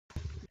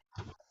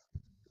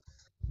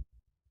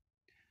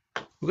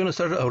We're going to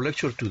start our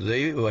lecture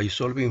today by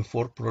solving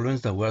 4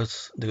 problems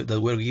that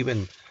were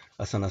given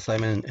as an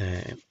assignment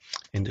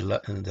in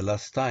the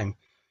last time.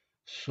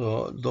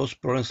 So those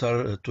problems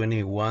are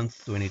 21,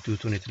 22,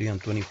 23, and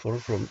 24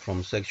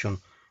 from section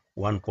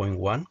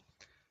 1.1.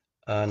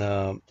 And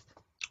I'm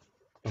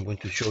going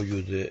to show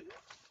you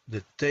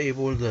the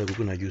table that we're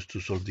going to use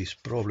to solve this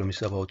problem.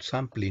 It's about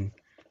sampling,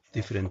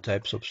 different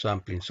types of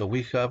sampling. So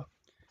we have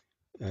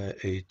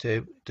a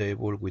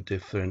table with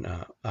different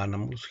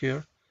animals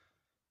here.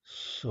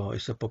 So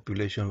it's a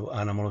population of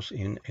animals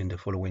in the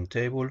following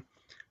table,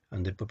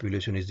 and the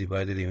population is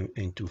divided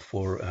into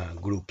 4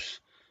 groups.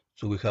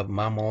 So we have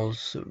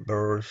mammals,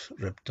 birds,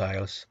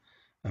 reptiles,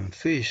 and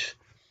fish.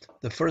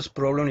 The first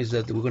problem is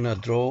that we're going to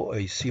draw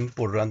a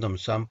simple random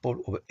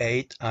sample of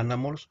 8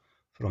 animals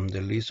from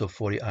the list of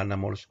 40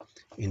 animals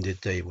in the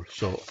table.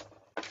 So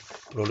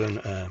problem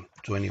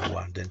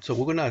 21 then. So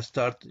we're going to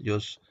start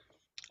just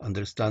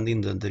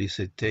understanding that there is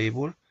a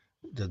table,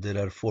 that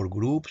there are 4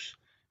 groups.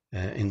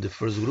 In the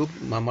first group,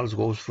 mammals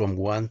goes from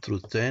 1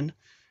 through 10.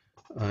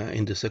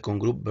 In the second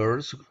group,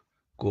 birds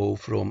go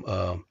from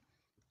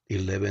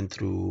 11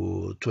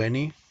 through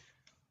 20.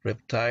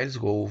 Reptiles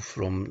go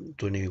from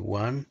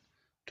 21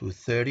 to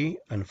 30.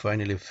 And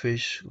finally,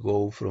 fish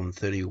go from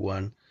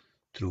 31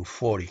 through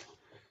 40.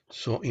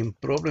 So in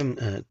problem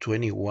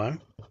 21,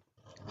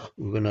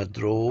 we're going to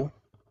draw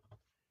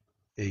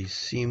a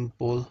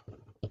simple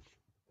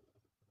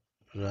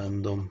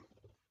random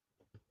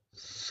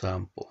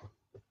sample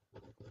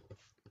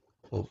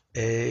of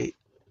 8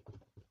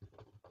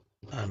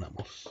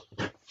 animals.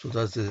 So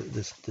that's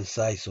the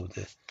size of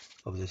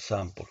the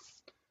sample.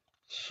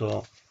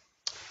 So,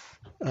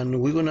 and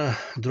we're gonna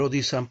draw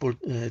this sample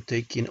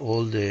taking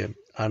all the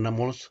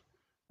animals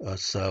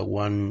as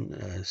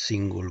one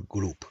single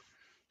group.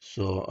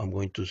 So I'm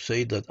going to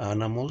say that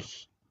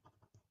animals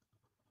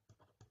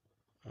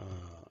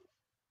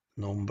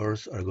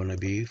numbers are going to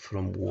be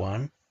from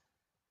 1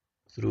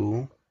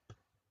 through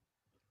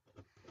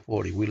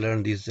 40. We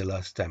learned this the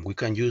last time. We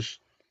can use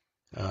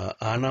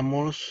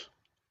animals.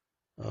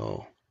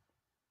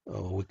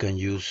 We can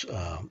use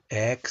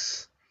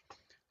X.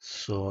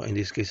 So in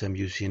this case, I'm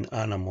using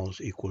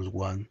animals equals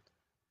 1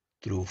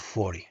 through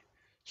 40.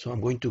 So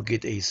I'm going to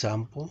get a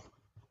sample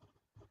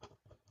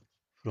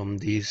from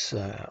this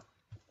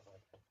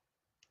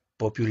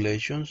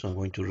population. So I'm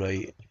going to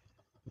write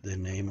the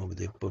name of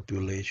the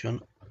population,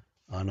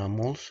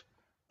 animals,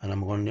 and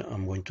I'm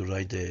going to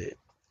write the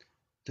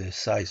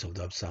size of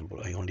that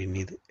sample. I only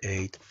need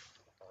 8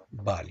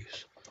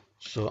 values.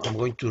 So I'm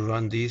going to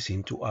run this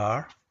into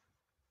R,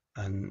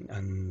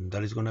 and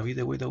that is going to be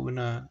the way that we're going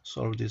to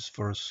solve this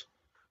first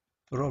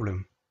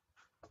problem.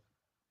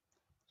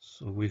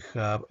 So we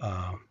have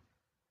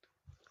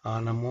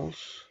animals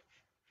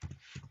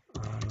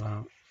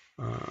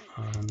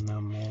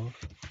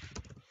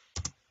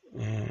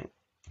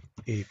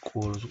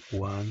equals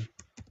 1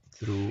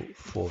 through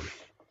 40.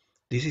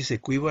 This is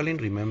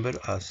equivalent, remember,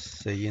 as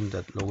saying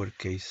that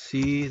lowercase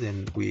c,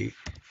 then we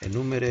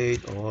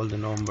enumerate all the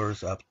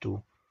numbers up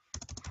to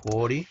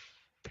 40,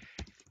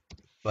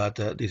 but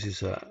this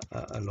is a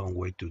long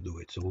way to do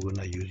it. So we're going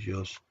to use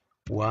just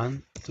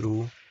 1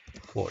 through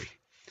 40.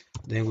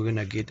 Then we're going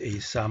to get a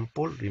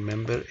sample.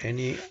 Remember,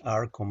 any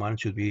R command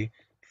should be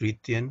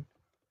written,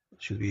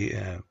 should be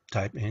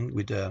typed in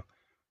with a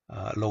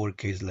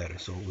lowercase letter.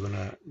 So we're going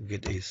to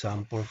get a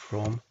sample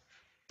from,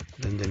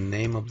 then the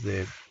name of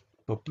the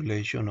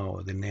population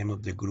or the name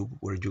of the group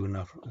where you're going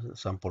to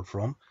sample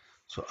from.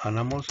 So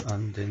animals,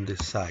 and then the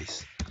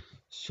size.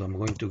 So I'm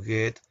going to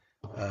get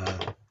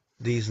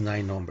these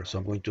 9 numbers. So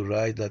I'm going to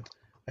write that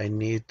I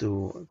need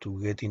to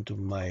get into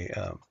my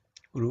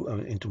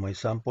group, into my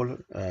sample,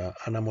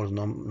 animals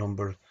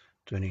number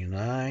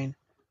 29,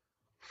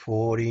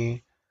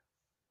 40,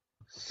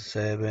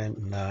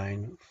 7,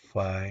 9,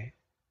 5,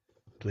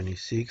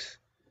 26,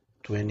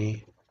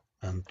 20,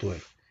 and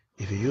 12.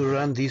 If you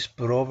run this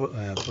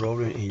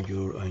problem in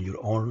your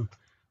own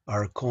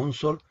R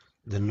console,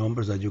 the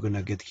numbers that you're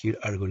gonna get here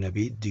are gonna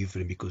be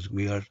different because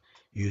we are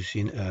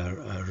using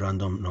a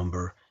random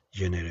number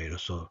generator.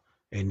 So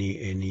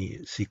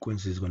any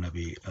sequence is gonna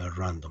be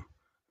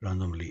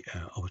randomly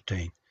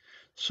obtained.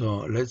 So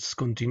let's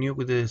continue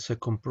with the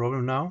second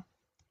problem now.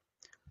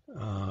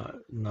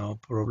 Now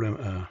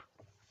problem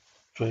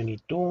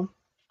 22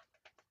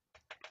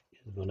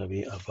 is gonna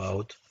be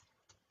about.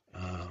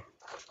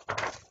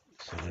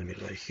 So let me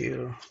write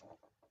here.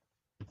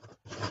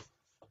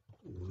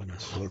 We're gonna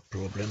solve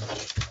problem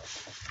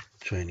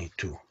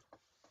 22.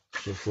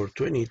 So for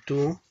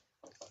 22,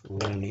 we're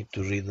gonna need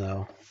to read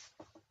now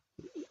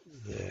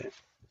the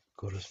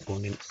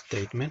corresponding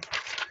statement.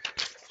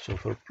 So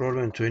for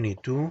problem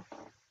 22,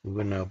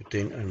 we're gonna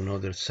obtain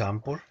another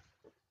sample,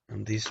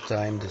 and this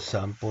time the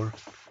sample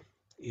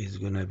is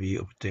gonna be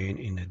obtained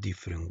in a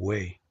different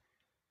way.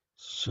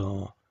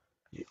 So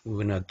we're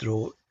gonna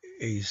draw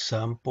a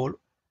sample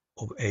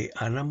of 8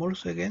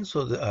 animals again.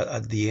 So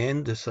at the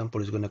end, the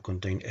sample is going to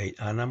contain 8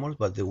 animals,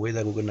 but the way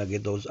that we're going to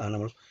get those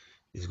animals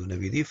is going to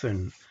be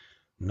different.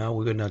 Now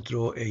we're gonna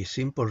draw a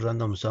simple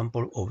random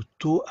sample of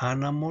 2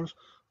 animals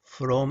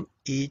from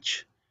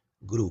each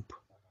group.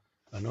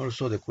 And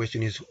also the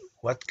question is,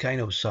 what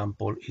kind of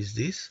sample is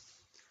this?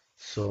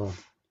 So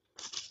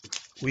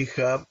we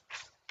have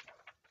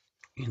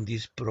in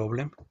this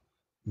problem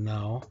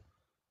now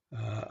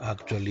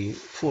actually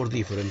 4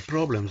 different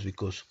problems,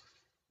 because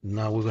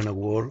now we're gonna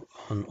work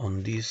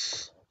on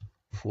these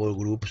 4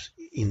 groups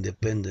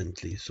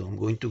independently. So I'm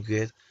going to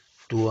get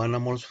 2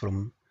 animals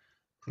from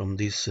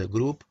this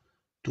group,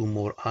 2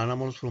 more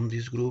animals from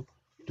this group,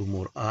 2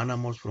 more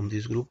animals from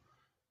this group,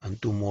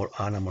 and 2 more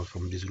animals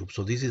from this group.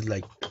 So this is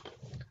like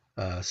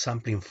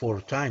sampling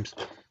 4 times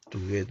to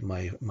get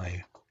my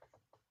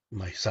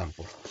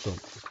sample. So,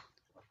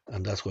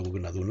 and that's what we're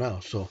gonna do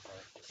now. So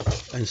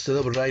instead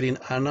of writing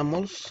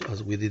animals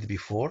as we did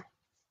before,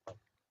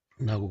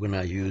 now we're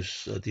gonna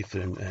use a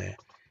different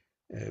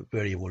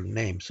variable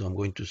name. So I'm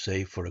going to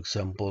say, for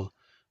example,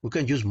 we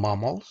can use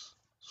mammals.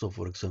 So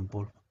for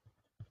example,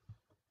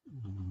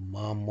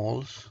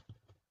 mammals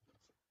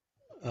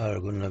are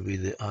going to be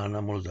the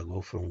animals that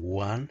go from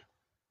 1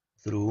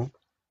 through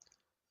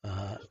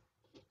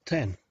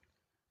 10.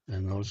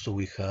 And also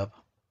we have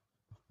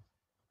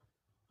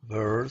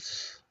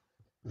birds,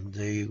 and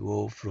they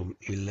go from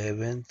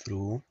 11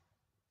 through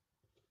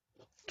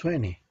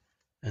 20.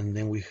 And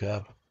then we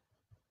have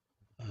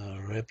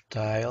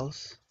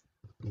reptiles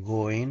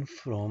going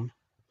from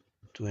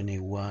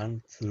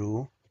 21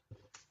 through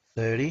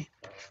 30.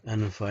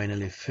 And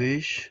finally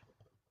fish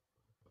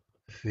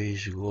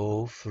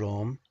go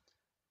from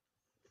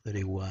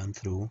 31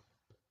 through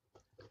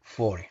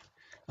 40.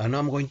 And now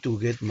I'm going to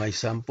get my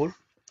sample.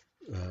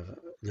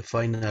 The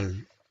final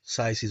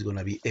size is going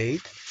to be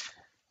 8,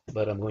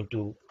 but I'm going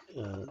to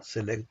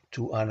select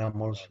 2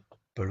 animals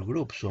per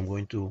group. So I'm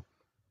going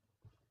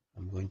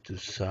to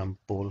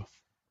sample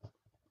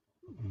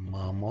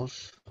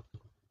mammals.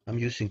 I'm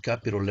using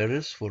capital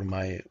letters for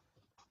my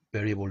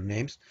variable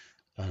names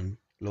and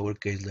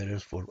lowercase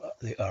letters for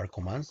the R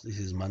commands. This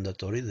is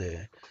mandatory,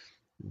 the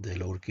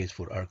lowercase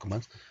for R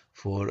commands.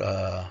 For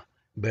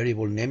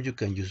variable names, you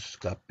can use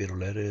capital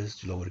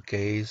letters,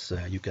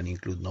 lowercase, you can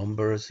include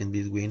numbers in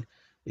between.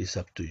 It's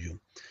up to you.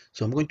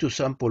 So I'm going to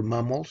sample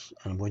mammals,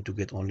 and I'm going to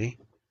get only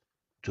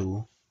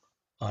 2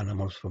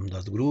 animals from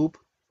that group.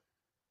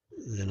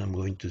 Then I'm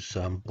going to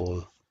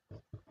sample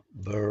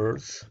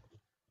birds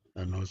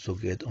and also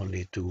get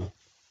only 2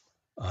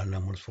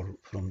 animals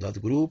from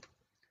that group.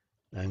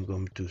 I'm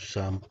going to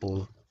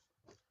sample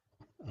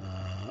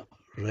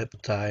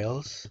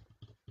reptiles,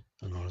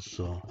 and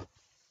also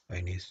I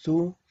need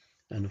 2.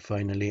 And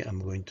finally, I'm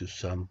going to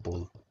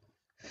sample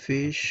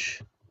fish,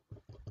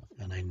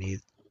 and I need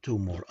 2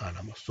 more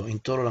animals. So in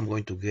total, I'm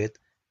going to get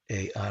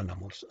 8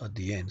 animals at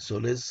the end. So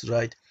let's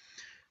write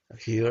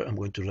here. I'm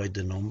going to write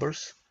the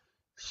numbers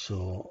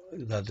so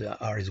that the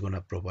R is going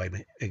to provide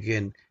me.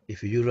 Again,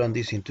 if you run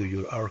this into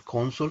your R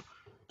console,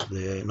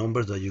 the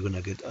numbers that you're going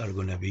to get are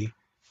going to be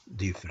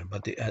different.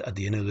 But at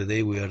the end of the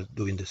day, we are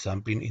doing the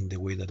sampling in the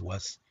way that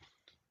was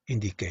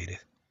indicated.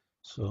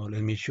 So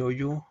let me show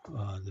you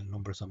the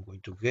numbers I'm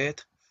going to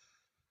get.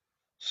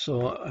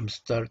 So I'm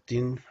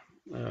starting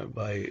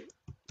by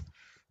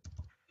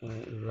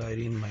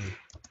writing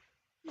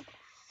my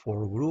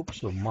 4 groups.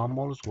 So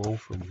mammals go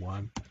from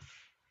 1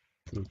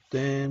 through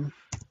 10.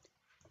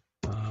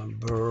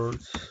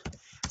 Birds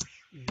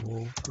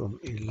go from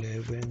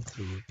 11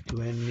 through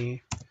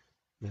 20.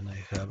 Then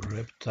I have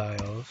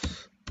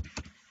reptiles,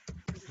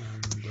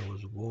 and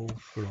those go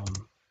from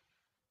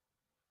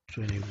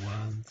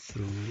 21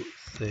 through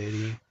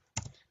 30.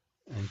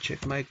 And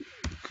check my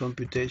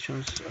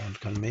computations and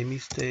can make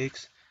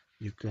mistakes.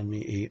 You can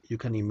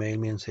email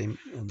me and say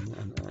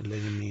and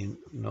letting me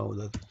know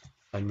that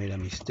I made a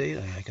mistake,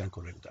 and I can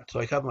correct that. So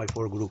I have my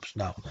 4 groups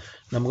now.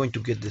 Now I'm going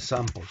to get the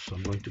samples. So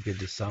I'm going to get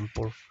the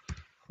sample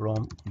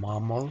from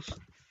mammals.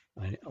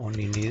 I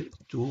only need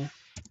 2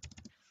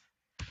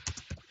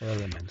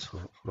 elements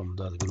from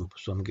that group.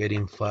 So I'm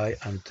getting 5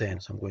 and 10.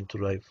 So I'm going to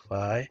write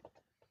 5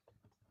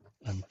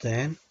 and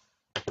 10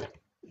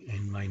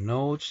 in my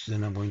notes.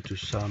 Then I'm going to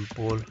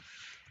sample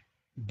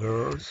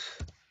birds.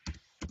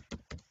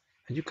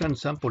 And you can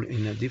sample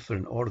in a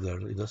different order.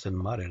 It doesn't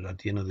matter. At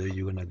the end of the day,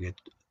 you're going to get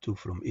 2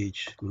 from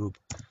each group.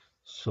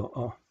 So,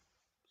 oh,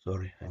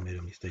 sorry, I made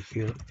a mistake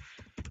here.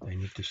 I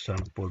need to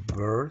sample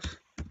birds,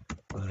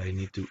 but I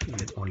need to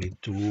get only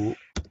 2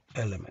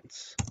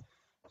 elements.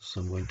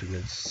 So I'm going to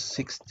get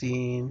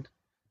 16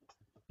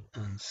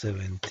 and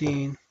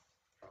 17.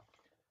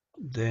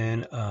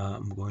 Then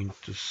I'm going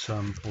to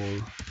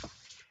sample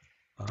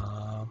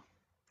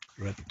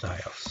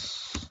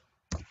reptiles.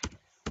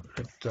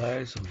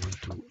 Reptiles, I'm going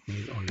to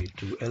need only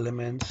 2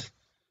 elements.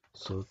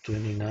 So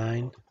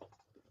 29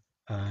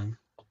 and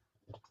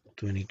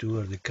 22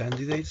 are the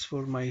candidates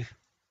for my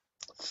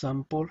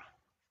sample.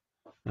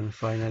 And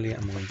finally,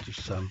 I'm going to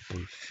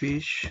sample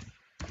fish,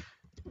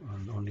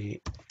 and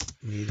only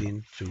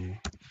needing 2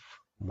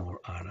 more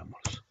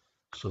animals.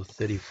 So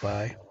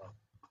 35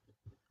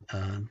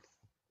 and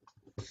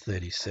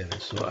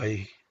 37. So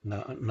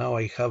now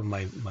I have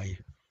my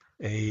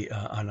a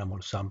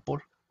animal sample,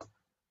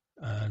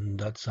 and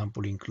that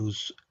sample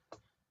includes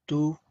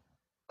 2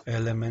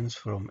 elements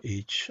from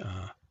each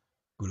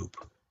group,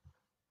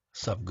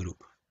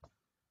 subgroup.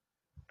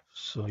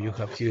 So you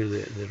have here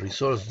the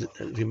results.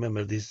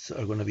 Remember, these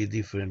are going to be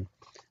different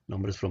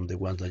numbers from the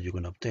ones that you're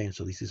going to obtain.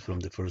 So this is from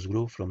the first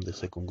group, from the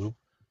second group,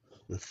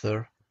 the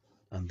third,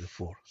 and the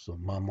fourth. So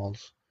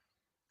mammals,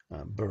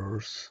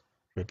 birds,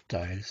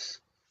 reptiles,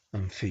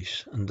 and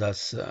fish. And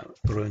that's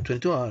problem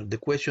 22. The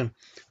question,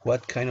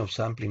 what kind of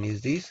sampling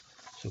is this?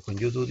 So when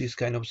you do this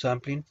kind of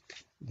sampling,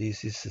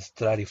 this is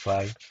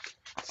stratified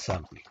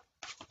sampling.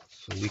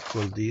 So we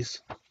call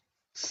this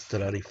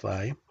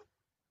stratify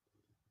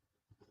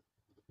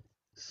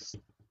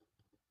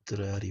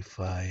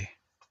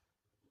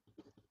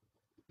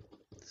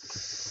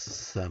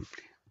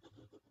sampling.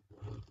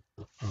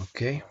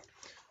 Okay,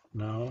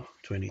 now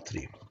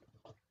 23.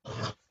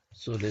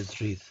 So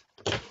let's read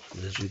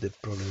the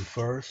problem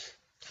first.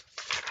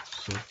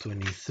 So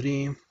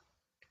 23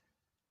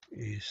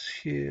 is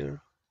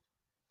here.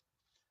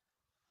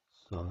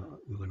 So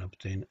we're going to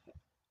obtain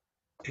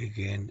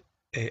again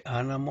A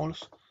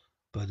animals,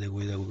 but the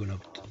way that we're going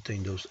to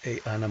obtain those A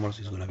animals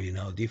is going to be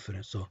now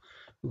different. So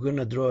we're going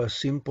to draw a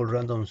simple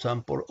random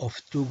sample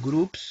of 2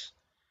 groups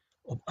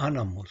of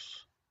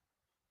animals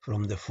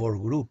from the 4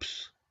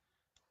 groups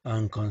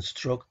and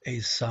construct a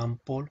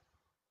sample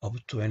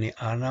of 20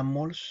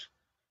 animals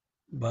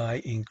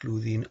by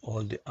including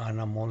all the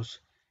animals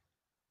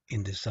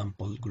in the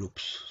sample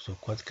groups. So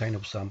what kind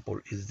of sample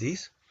is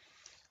this?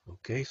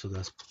 Okay, so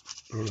that's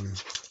problem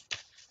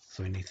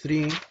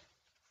 23.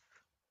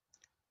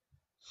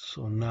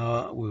 So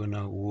now we're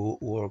gonna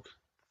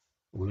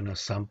we're gonna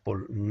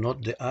sample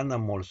not the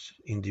animals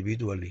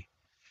individually,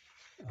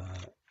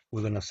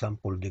 we're gonna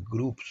sample the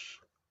groups.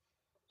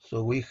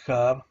 So we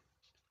have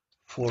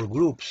 4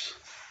 groups.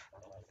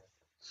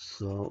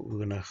 So we're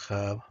gonna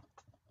have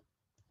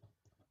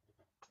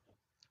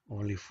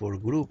only 4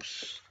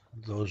 groups.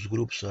 Those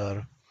groups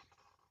are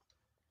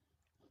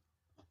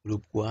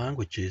group 1,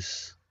 which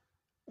is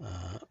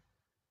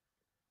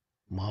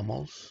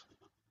mammals,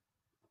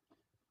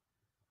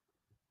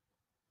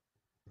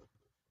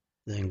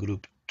 then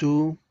group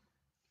 2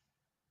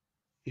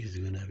 is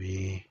gonna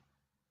be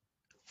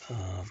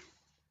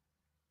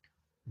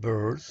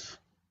birds,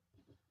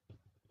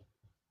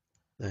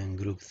 then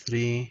group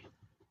 3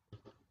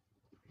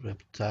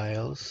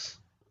 reptiles,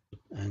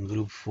 and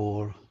group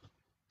 4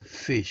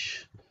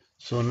 fish.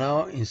 So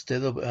now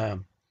instead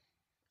of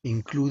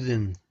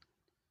including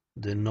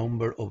the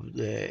number of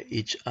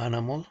each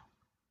animal,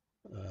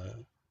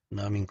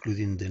 now I'm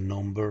including the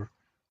number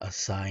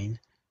assigned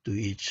to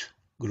each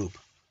group.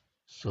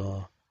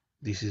 So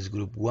this is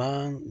group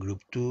 1,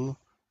 group 2,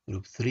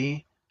 group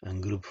 3,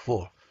 and group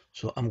 4.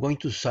 So I'm going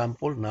to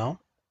sample now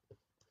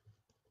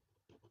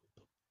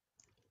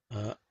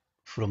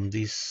from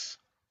this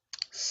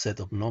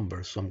set of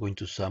numbers. So I'm going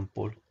to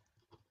sample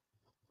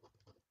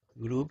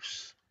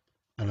groups,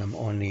 and I'm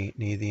only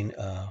needing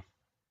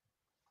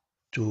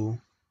 2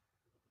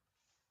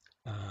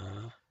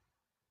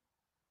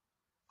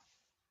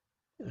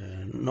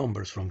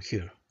 numbers from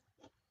here.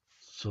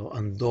 So,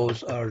 and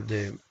those are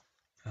the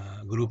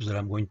groups that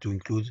I'm going to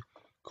include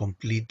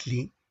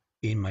completely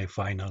in my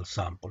final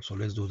sample. So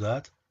let's do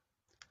that.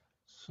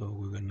 So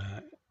we're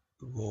gonna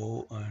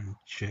go and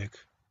check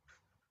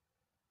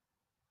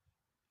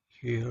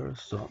here.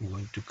 So I'm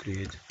going to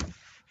create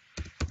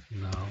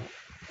now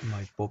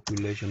my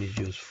population is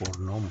just 4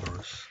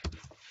 numbers,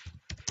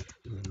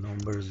 the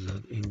numbers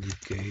that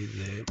indicate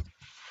the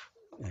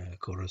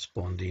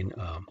corresponding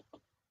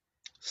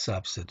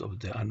subset of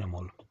the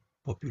animal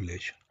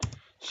population.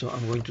 So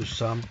I'm going to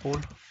sample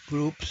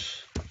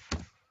groups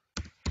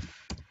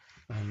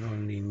and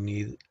only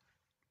need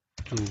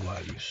 2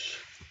 values.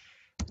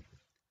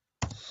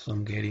 So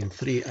I'm getting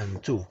 3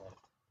 and 2.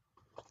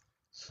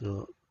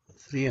 So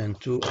 3 and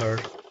 2 are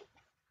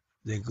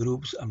the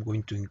groups I'm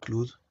going to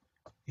include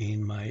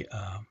in my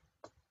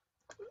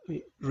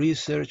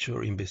research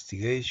or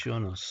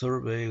investigation or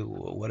survey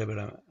or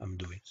whatever I'm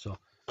doing. So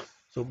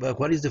but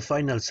what is the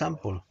final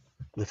sample?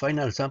 The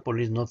final sample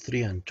is not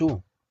 3 and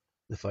 2.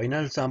 The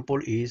final sample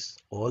is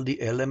all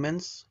the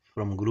elements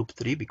from group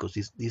 3 because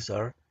these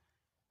are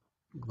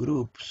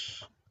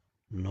groups,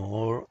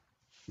 nor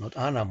not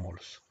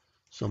animals.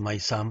 So my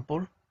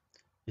sample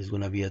is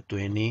going to be a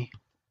 20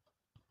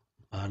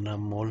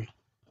 animal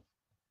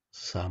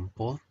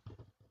sample.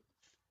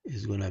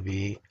 Is going to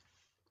be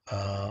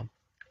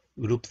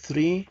group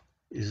 3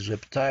 is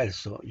reptiles,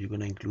 so you're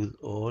going to include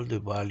all the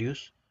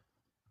values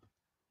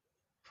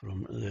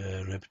from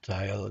the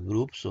reptile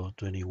group, so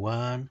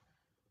 21,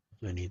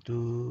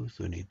 22,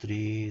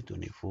 23,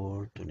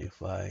 24,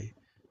 25,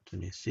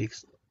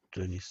 26,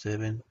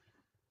 27,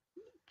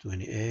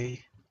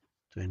 28,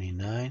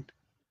 29,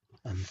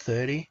 and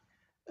 30,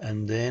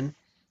 and then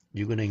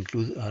you're going to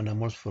include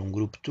animals from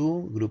group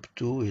 2. Group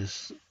 2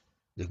 is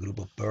the group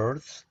of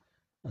birds,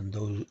 and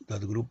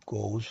that group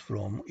goes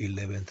from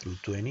 11 through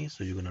 20,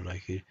 so you're going to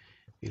write here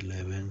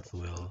 11,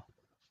 12,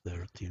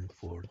 13,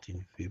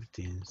 14,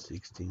 15,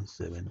 16,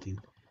 17,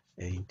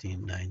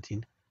 18,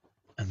 19,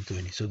 and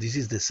 20. So this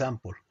is the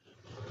sample.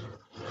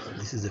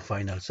 This is the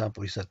final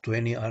sample. It's a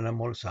 20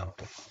 animal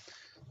sample.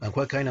 And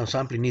what kind of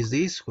sampling is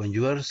this? When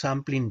you are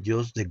sampling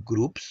just the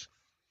groups,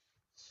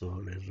 so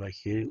let's right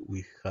here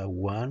we have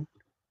one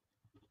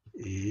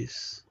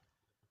is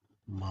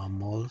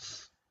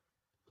mammals,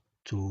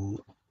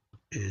 two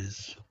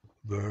is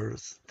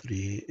birds,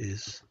 three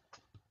is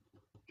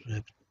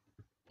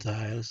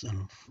reptiles,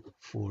 and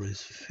four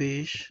is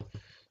fish.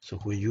 So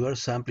when you are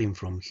sampling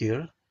from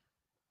here,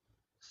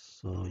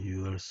 so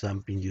you are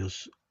sampling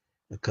just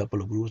a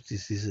couple of groups.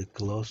 This is a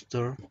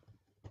cluster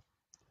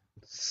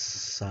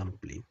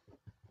sampling.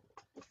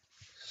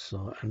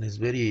 So, and it's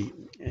very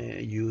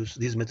used,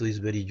 this method is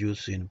very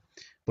used in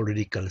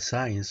political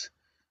science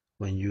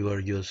when you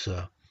are just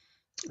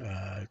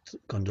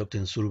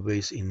conducting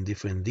surveys in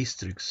different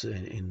districts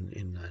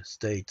in a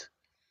state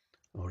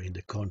or in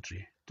the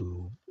country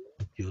to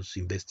just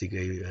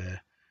investigate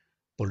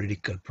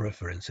political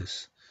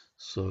preferences.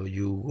 So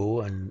you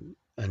go and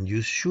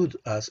you should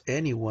ask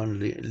anyone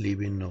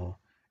living or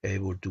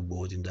able to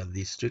vote in that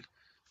district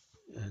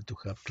to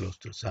have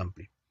cluster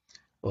sampling.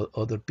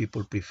 Other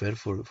people prefer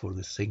for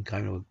the same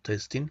kind of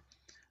testing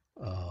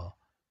uh,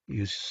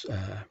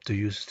 to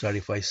use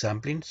stratified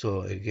sampling.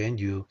 So again,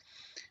 you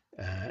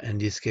in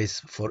this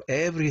case for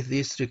every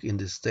district in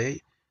the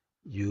state,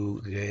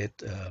 you get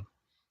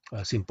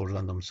a simple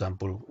random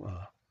sample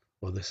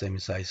of the same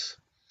size.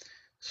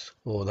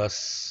 So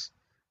that's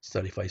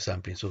stratified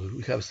sampling. So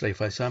we have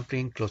stratified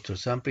sampling, cluster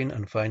sampling,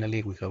 and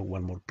finally we have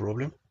one more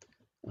problem.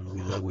 And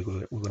with that, we're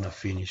going to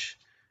finish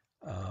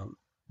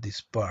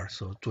this part.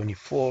 So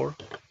 24,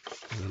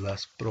 the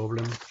last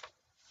problem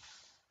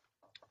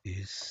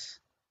is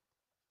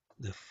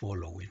the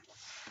following.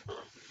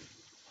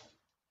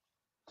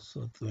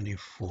 So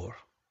 24.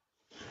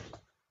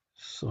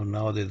 So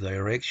now the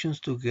directions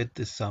to get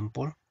the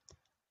sample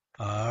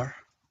are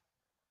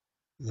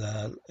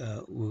that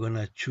we're going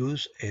to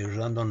choose a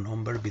random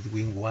number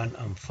between 1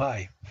 and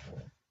 5.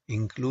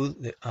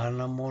 Include the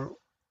animal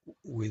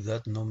with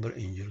that number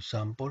in your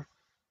sample,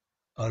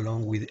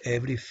 along with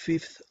every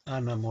fifth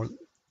animal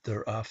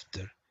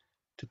thereafter,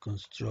 to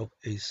construct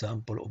a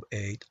sample of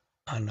 8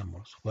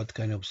 animals. What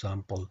kind of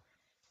sample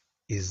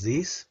is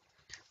this?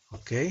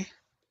 Okay,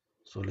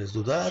 so let's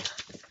do that.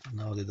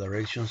 Now the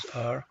directions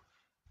are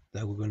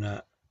that we're going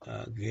to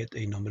get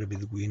a number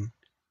between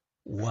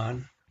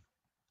 1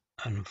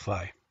 and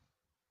 5.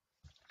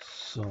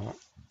 So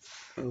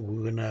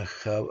we're going to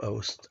have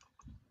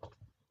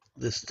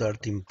the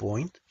starting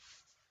point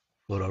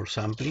for our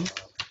sampling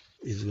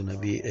is going to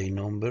be a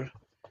number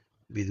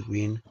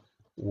between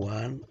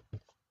 1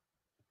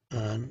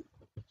 and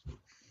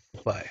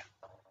 5.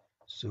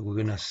 So we're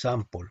going to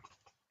sample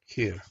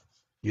here.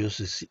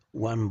 Use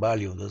one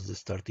value, that's the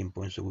starting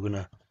point. So we're going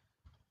to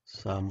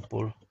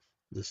sample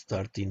the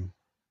starting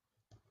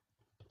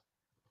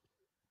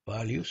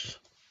values.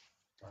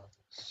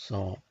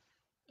 So,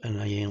 and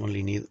I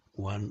only need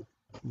one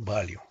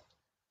value,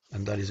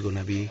 and that is going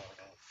to be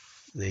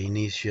the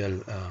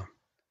initial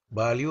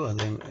value, and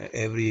then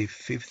every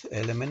fifth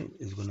element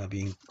is going to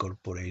be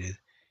incorporated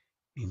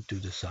into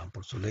the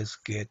sample. So let's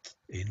get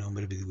a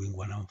number between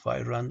 1 and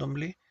 5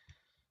 randomly.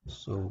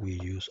 So we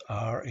use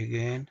R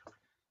again.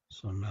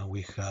 So now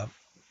we have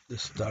the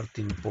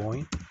starting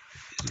point.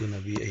 It's going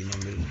to be a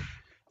number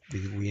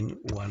between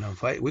 1 and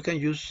 5. We can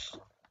use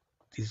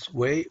this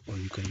way, or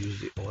you can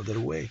use the other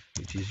way,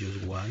 which is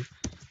just 1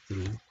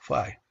 through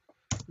 5.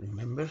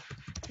 Remember,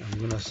 I'm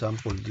going to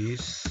sample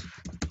this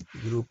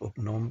group of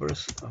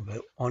numbers. I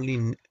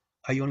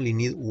only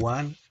need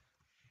one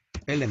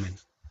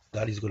element.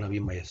 That is going to be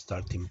my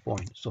starting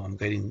point. So I'm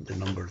getting the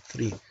number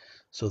 3.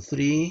 So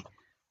 3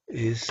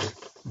 is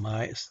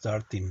my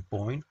starting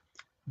point.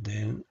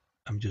 Then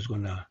I'm just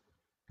going to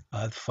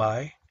add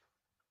 5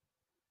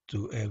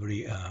 to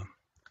every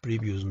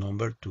previous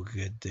number to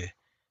get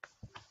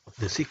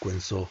the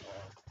sequence. So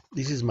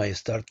this is my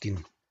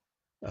starting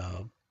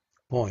uh,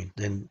 point.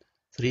 Then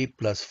 3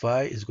 plus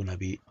 5 is going to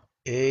be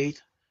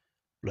 8,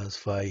 plus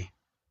 5,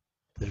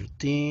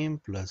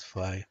 13, plus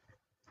 5,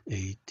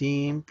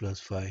 18, plus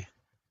 5,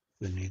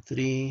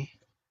 23,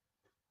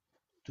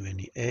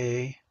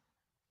 28,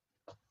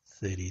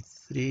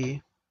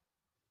 33,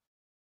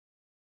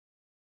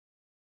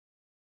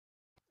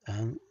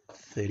 and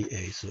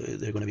 38. So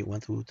they're going to be 1,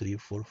 2, 3,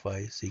 4,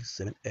 5, 6,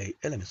 7, 8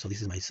 elements. So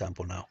this is my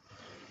sample now.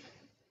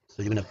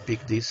 So you're going to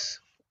pick these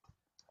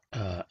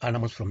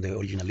animals from the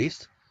original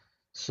list.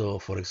 So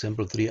for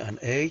example, 3 and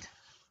 8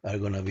 are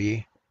going to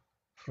be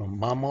from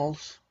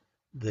mammals,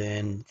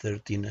 then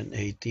 13 and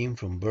 18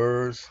 from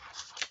birds,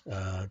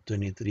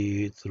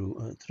 23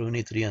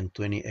 and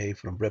 28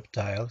 from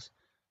reptiles,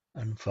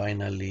 and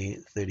finally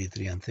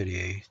 33 and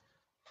 38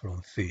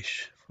 from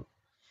fish.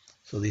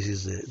 So this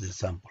is the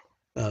sample.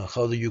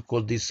 How do you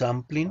call this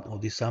sampling or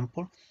this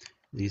sample?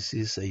 This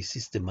is a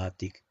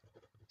systematic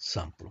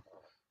sample.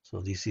 So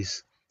this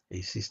is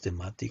a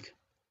systematic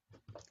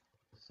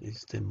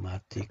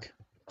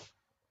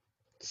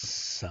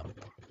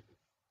sample.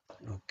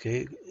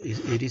 Okay,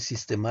 it is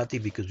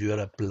systematic because you are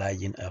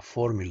applying a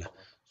formula.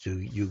 So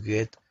you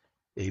get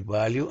a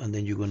value and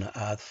then you're going to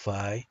add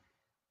phi.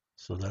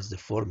 So that's the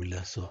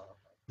formula. So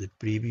the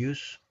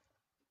previous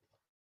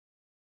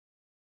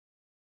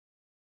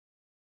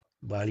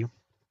value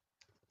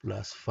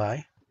plus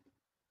phi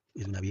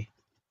is going to be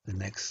the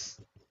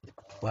next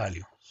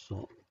value.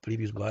 So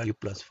previous value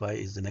plus phi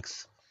is the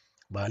next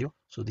value.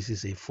 So this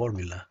is a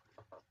formula.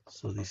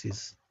 So this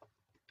is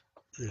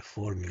the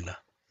formula.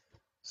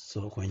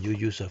 So when you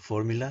use a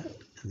formula,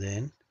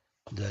 then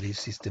that is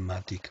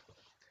systematic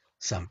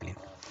sampling.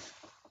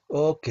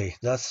 Okay,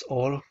 that's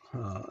all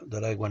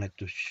that I wanted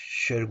to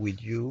share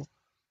with you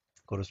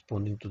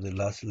corresponding to the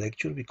last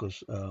lecture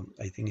because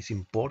I think it's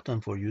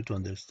important for you to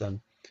understand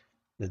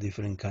the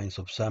different kinds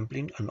of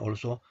sampling and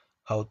also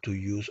how to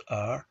use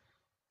R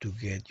to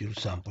get your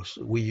samples.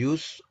 We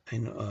use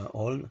in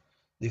all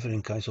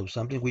different kinds of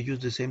sampling, we use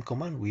the same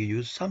command. We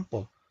use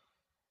sample.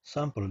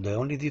 Sample. The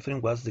only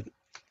difference was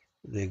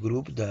the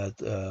group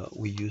that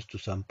we used to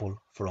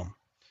sample from.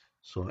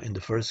 So in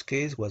the first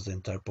case was the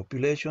entire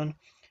population.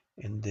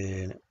 In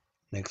the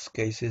next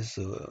cases,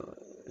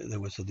 there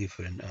was a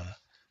different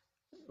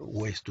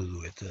ways to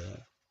do it,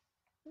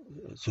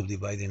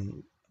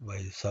 subdividing by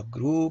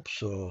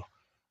subgroups, or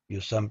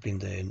you sampling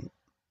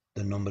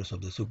the numbers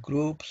of the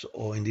subgroups,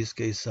 or in this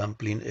case,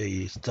 sampling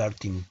a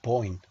starting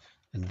point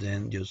and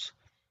then just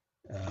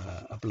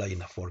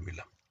applying a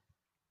formula.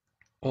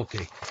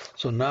 Okay,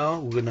 so now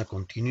we're gonna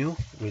continue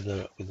with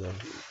the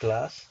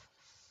class.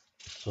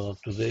 So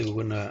today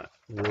we're gonna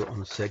work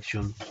on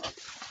section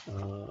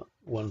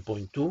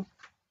 1.2.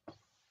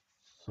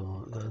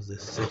 So that's the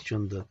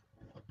section that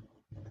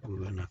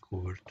we're gonna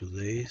cover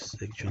today,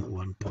 section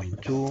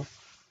 1.2,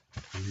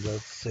 and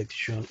that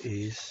section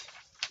is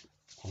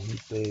on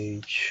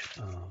page,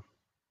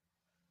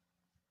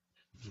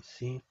 let's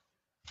see,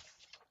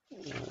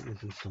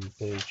 this is on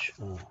page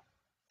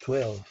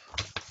 12.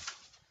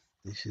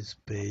 This is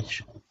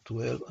page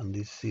 12, and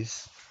this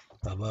is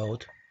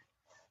about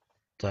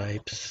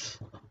types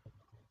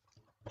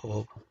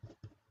of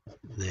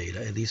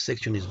data. And this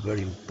section is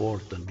very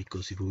important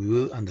because if we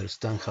will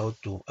understand how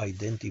to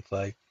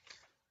identify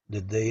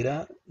the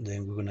data,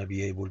 then we're going to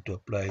be able to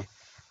apply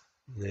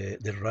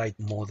the right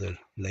model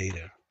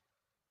later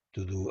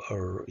to do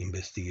our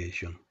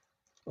investigation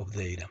of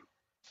data.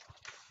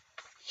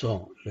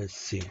 So let's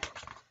see.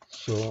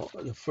 So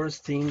the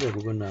first thing that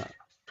we're gonna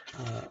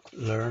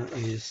learn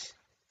is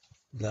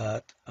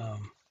that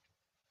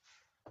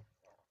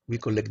we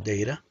collect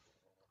data.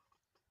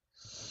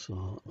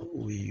 So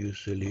we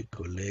usually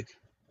collect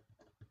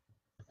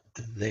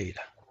the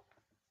data,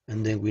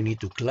 and then we need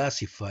to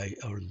classify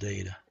our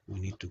data. We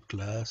need to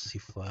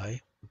classify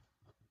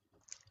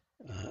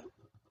uh,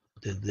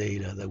 the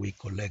data that we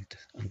collect.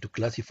 And to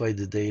classify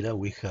the data,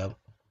 we have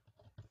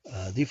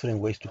different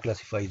ways to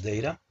classify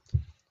data.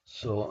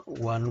 So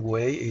one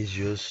way is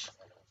just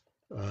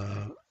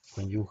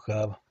when you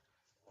have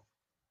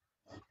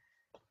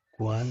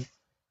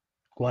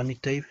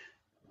quantitative,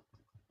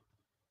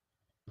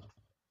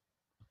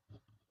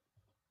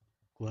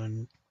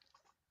 quant,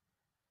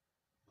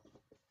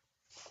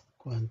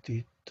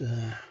 quantit,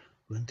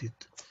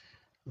 quantit,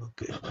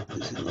 okay,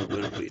 this is not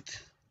well read.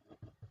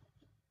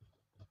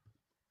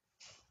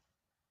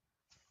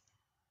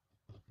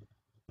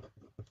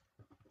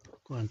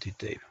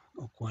 Quantitative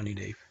or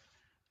quantitative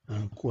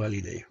and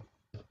qualitative.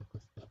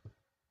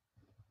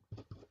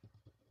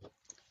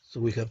 So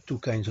we have two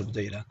kinds of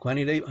data,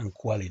 quantitative and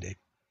qualitative.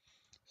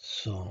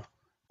 So,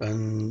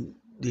 and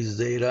this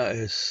data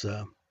is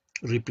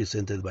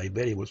represented by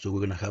variables. So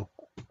we're going to have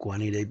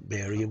quantitative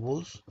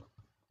variables,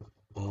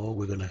 or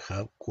we're going to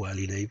have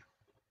qualitative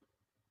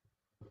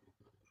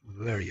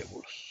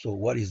variables. So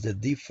what is the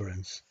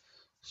difference?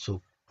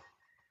 So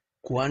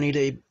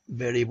quantitative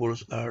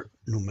variables are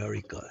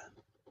numerical.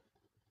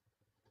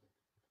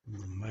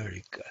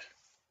 Numerical.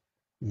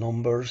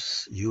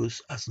 Numbers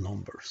used as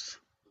numbers.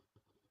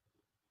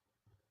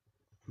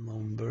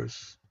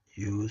 Numbers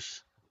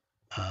used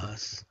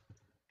as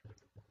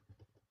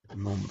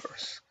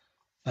numbers.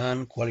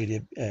 And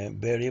qualitative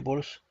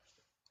variables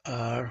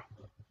are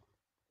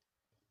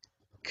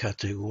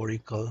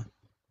categorical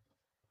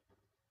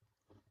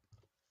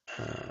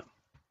uh,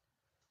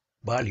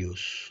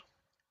 values.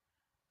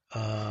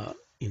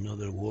 In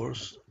other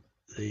words,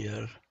 they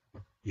are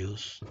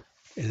used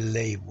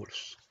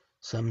labels.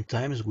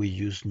 Sometimes we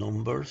use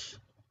numbers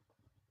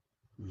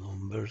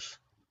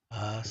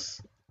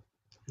as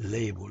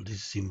label.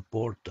 This is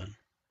important.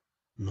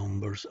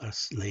 Numbers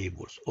as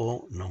labels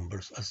or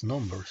numbers as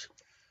numbers.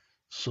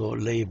 So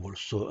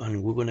labels. So,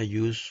 and we're going to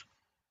use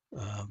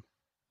uh,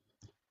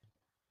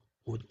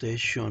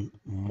 quotation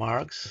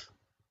marks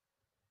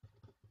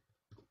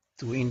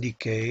to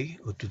indicate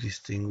or to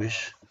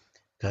distinguish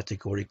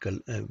categorical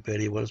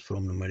variables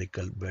from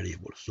numerical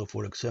variables. So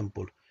for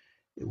example,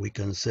 we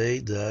can say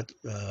that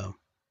a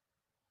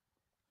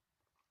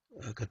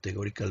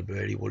categorical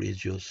variable is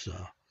just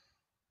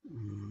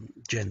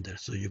gender.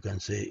 So you can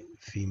say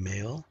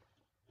female,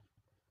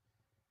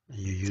 and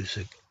you use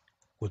a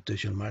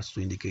quotation marks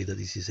to indicate that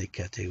this is a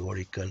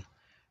categorical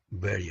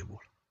variable.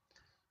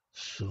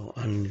 So,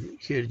 and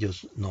here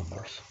just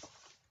numbers.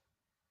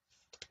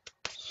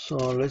 So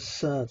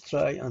let's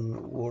try and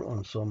work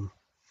on some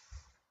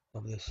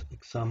of these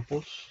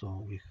examples.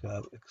 So we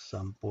have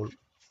example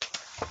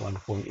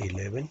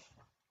 1.11.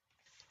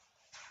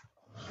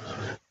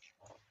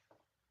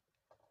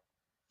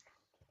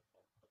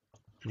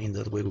 And in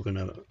that way, we're going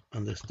to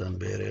understand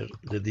better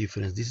the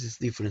difference. This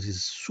difference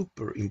is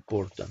super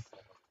important.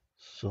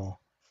 So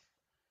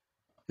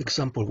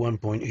example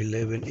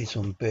 1.11 is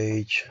on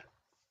page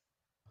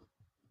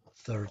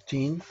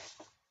 13.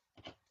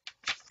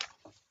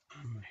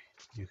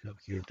 You have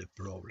here the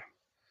problem.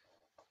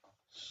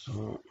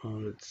 So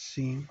let's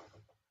see.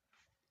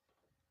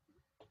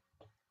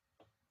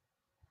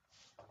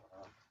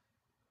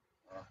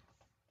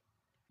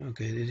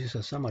 Okay, this is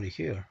a summary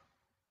here.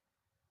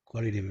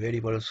 Quality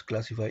variables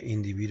classify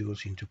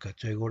individuals into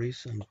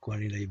categories, and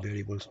quantity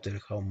variables tell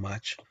how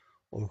much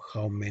or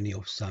how many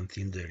of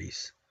something there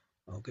is.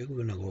 Okay,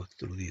 we're gonna go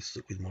through this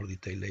with more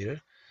detail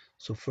later.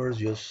 So first,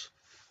 just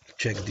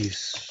check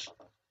these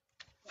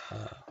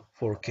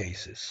four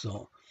cases.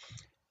 So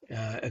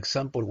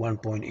example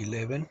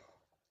 1.11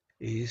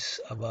 is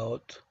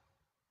about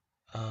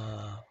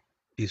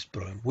this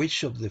problem.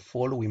 Which of the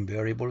following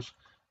variables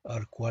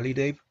are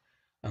qualitative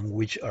and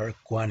which are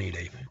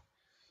quantitative?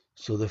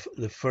 So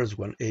the first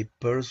one, a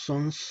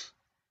person's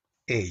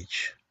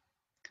age.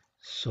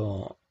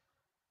 So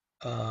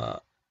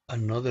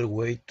another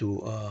way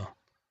to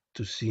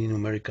see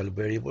numerical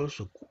variables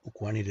or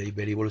quantitative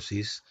variables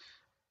is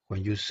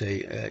when you say,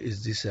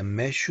 is this a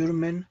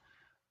measurement?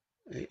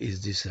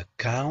 Is this a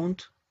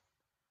count?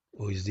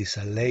 Or is this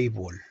a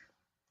label?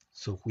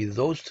 So with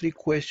those three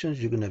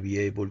questions, you're going to be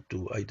able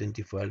to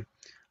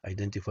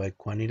identify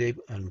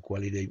quantitative and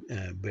qualitative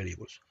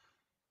variables.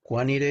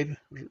 Quantitative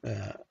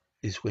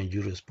is when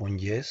you respond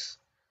yes.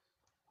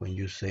 When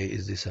you say,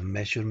 is this a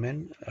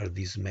measurement? Are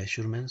these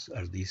measurements?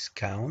 Are these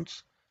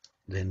counts?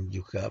 Then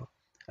you have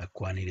a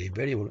quantitative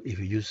variable. If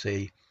you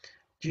say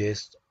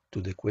yes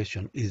to the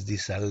question, is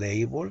this a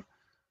label?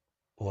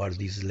 Or are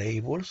these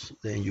labels?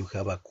 Then you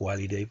have a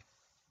qualitative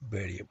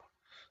variable.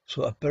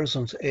 So a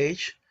person's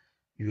age,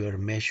 you are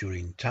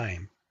measuring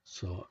time.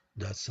 So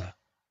that's a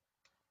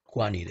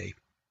quantitative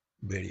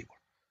variable.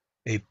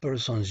 A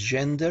person's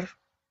gender,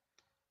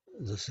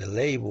 that's a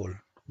label.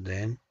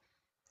 Then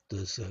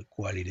that's a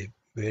qualitative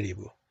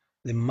variable.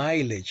 The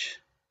mileage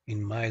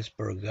in miles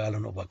per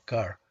gallon of a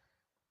car,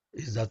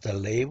 is that a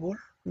label?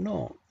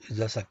 No. Is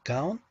that a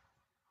count?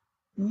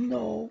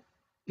 No.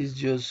 It's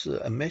just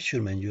a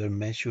measurement. You are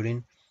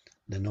measuring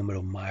the number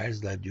of miles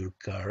that your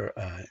car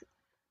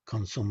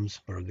consumes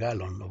per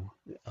gallon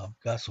of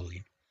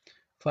gasoline.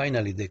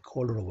 Finally, the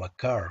color of a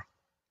car.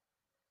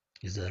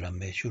 Is that a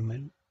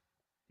measurement?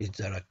 Is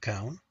that a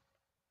count?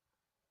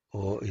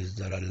 Or is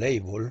that a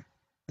label?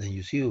 Then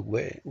you see,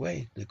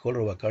 wait, the color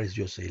of a car is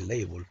just a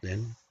label.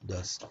 Then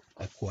that's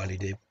a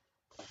qualitative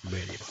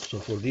variable. So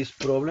for this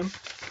problem,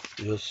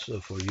 just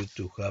for you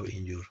to have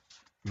in your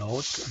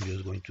notes, I'm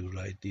just going to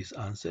write these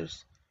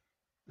answers,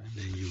 and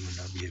then you're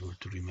going to be able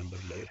to remember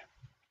later.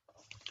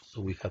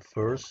 So we have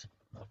first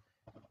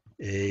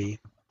a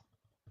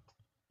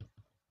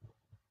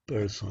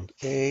person's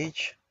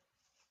age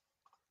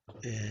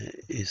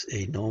is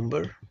a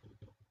number,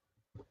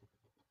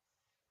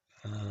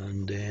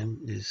 and then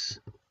is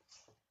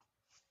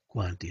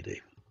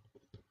quantitative.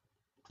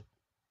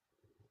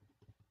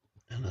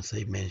 And as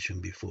I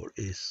mentioned before,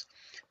 is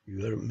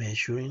you are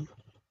measuring,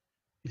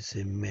 is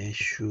a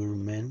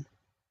measurement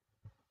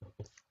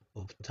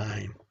of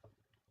time,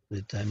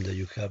 the time that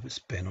you have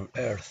spent on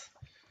Earth.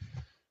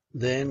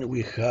 Then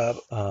we have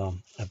a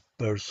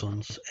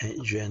person's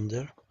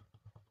gender.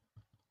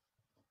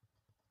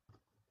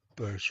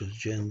 Person's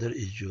gender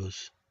is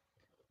just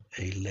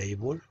a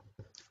label,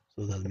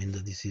 so that means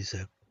that this is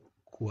a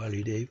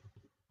qualitative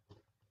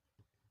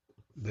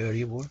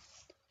variable.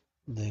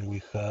 Then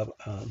we have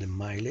the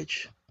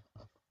mileage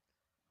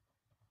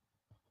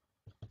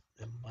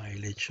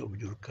of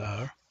your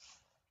car,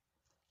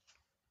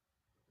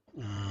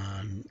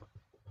 and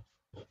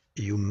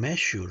you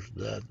measure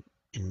that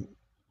in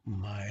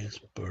miles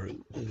per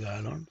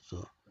gallon.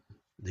 So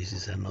this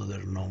is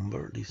another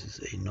number. This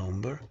is a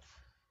number.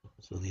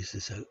 So this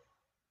is a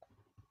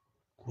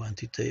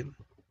quantitative,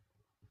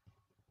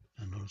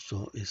 and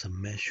also is a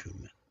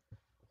measurement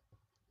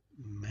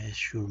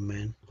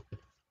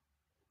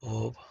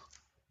of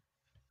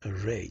a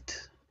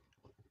rate.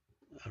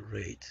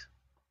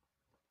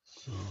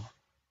 So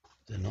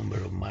the number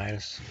of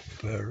miles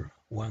per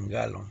 1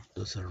 gallon,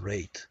 that's a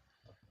rate.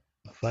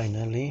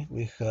 Finally,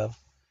 we have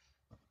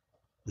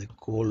the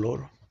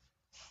color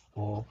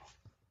of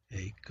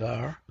a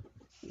car.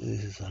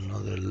 This is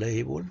another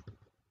label,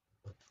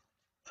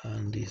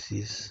 and this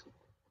is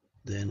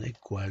then a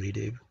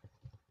qualitative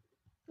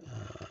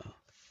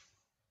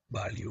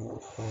value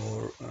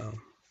or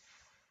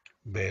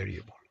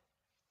variable.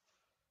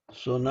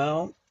 So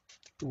now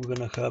we're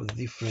gonna have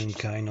different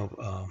kind of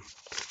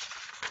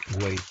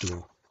way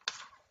to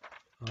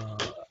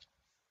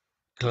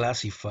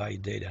classify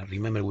data.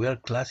 Remember, we are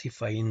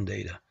classifying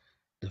data.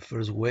 The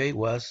first way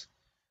was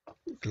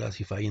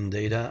classifying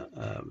data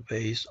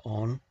based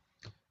on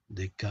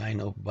the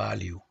kind of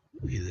value,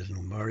 either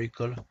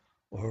numerical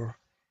or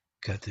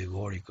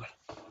categorical.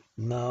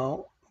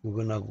 Now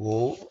we're gonna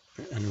go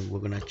and we're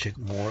gonna check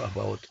more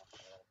about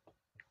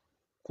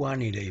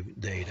quantitative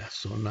data.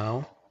 So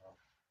now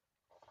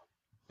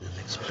the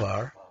next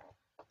part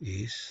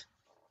is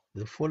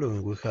the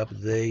following. We have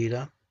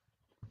data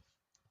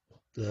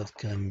that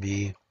can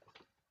be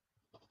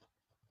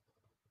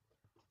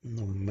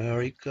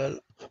numerical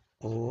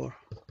or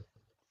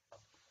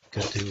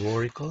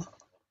categorical.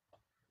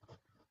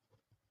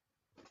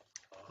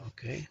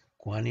 Okay,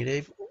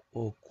 quantitative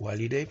or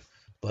qualitative,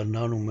 but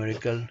now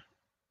numerical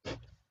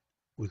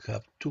we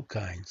have two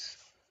kinds.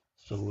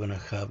 So we're gonna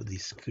have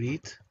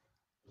discrete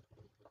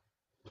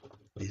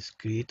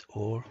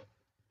or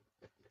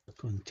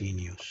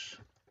continuous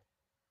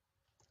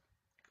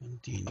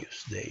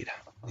data.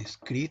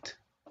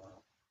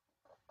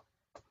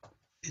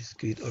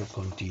 Discrete or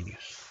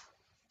continuous.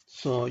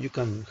 So you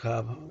can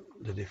have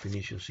the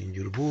definitions in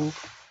your book,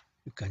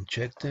 you can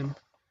check them.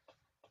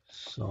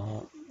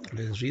 So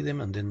let's read them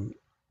and then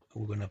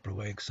we're going to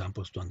provide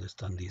examples to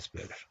understand this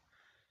better.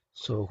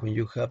 So when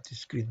you have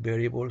discrete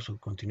variables or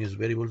continuous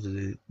variables,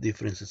 the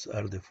differences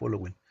are the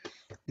following.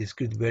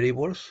 Discrete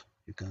variables,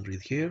 you can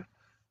read here,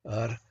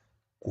 are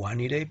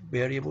quantitative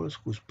variables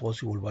whose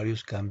possible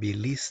values can be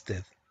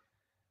listed.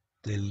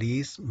 The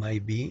list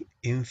might be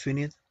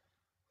infinite.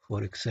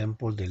 For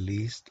example, the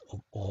list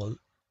of all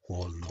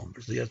whole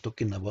numbers. They are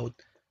talking about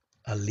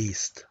a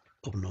list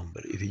of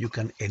numbers. If you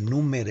can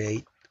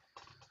enumerate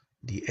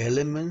the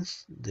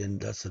elements, then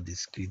that's a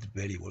discrete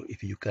variable.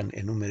 If you can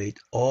enumerate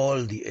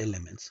all the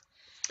elements.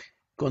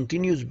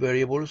 Continuous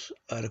variables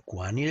are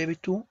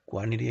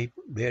quantitative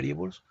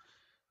variables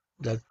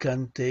that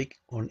can take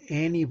on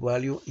any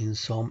value in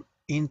some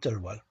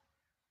interval.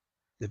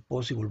 The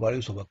possible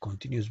values of a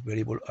continuous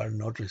variable are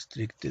not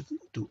restricted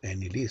to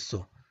any list.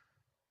 So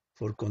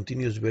for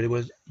continuous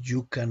variables,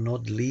 you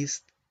cannot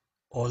list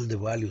all the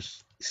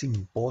values. It's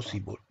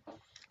impossible.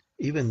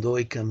 Even though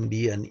it can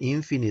be an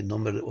infinite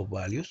number of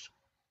values,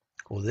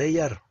 or they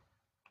are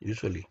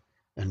usually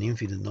an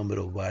infinite number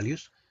of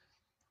values,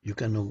 you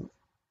cannot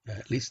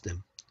list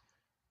them.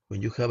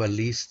 When you have a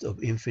list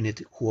of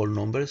infinite whole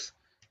numbers,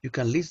 you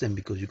can list them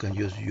because you can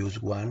just use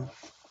 1,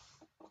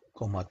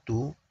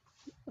 2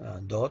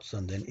 dots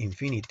and then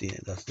infinity,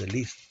 that's the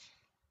list.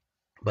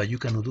 But you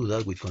cannot do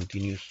that with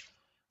continuous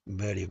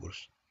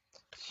variables.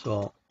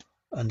 So,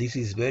 and this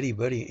is very,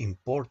 very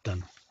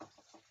important,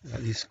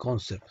 this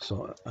concept.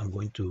 So I'm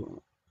going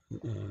to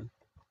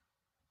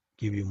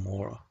give you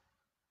more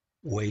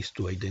ways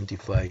to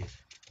identify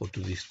or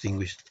to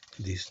distinguish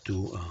these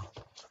two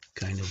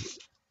kind of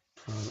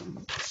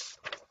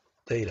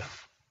data.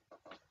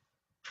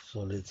 So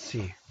let's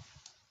see.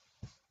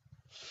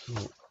 So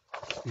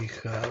we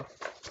have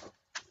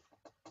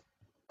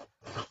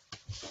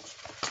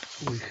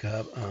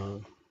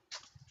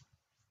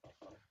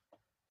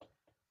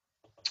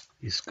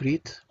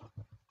discrete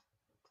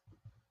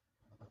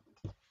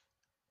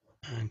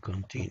and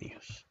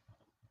continuous.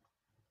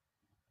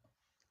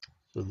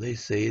 So they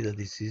say that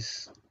this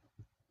is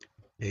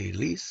a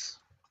list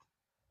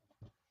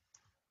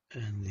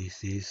and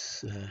this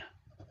is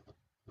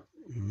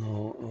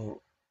no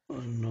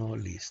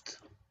list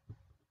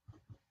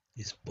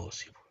is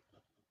possible.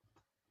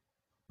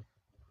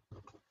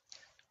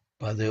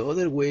 But the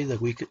other way that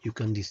you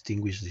can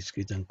distinguish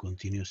discrete and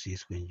continuous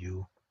is when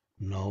you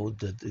know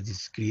that the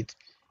discrete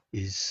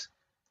is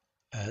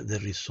the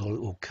result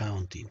of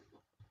counting.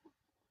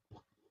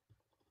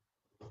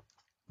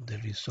 The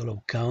result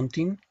of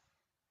counting,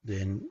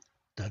 then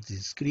that's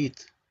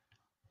discrete,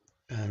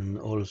 and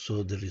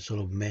also the result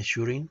of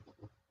measuring.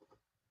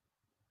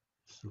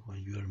 So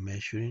when you are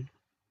measuring,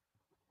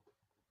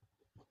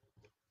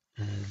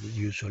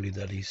 usually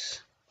that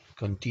is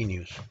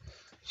continuous.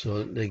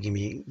 So let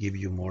me give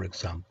you more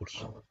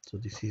examples. So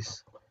this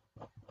is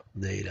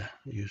data,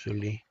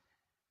 usually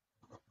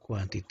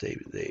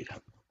quantitative data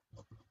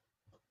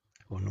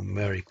or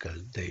numerical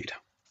data.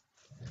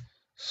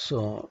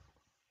 So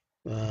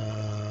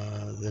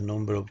the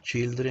number of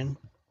children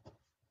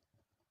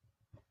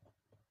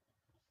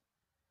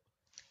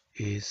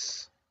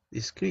is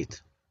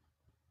discrete,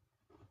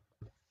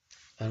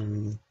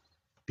 and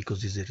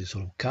because it's the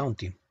result of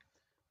counting.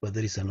 But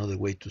there is another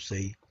way to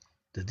say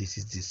that this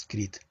is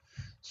discrete.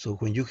 So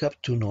when you have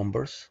two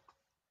numbers,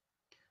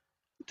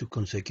 two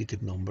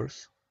consecutive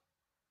numbers,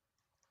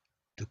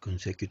 two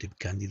consecutive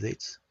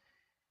candidates,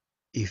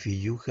 if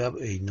you have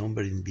a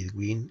number in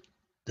between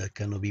that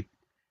cannot be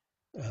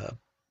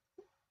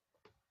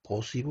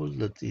possible,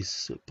 that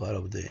is part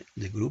of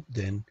the group,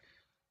 then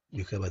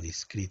you have a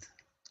discrete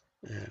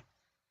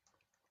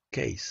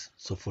case.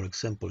 So for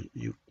example,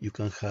 you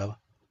can have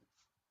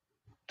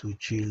 2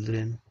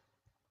 children,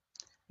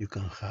 you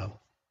can have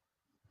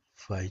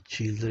 5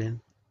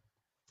 children,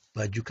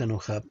 but you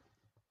cannot have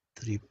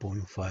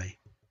 3.5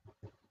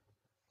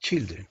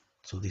 children.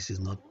 So this is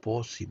not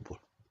possible.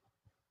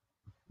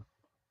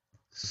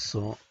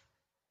 So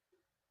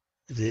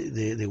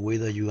the way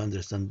that you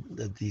understand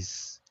that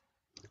this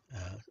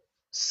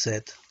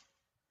set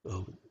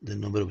of the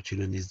number of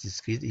children is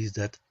discrete is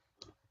that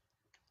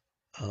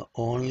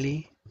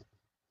only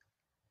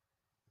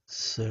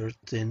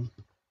certain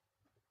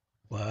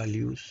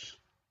values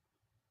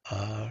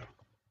are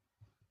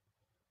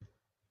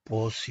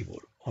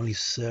possible. Only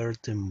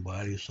certain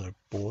values are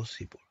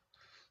possible.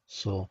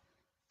 So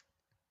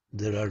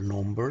there are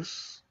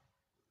numbers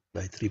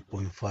like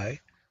 3.5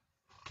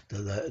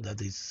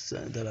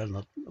 that are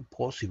not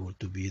possible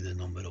to be the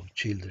number of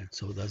children.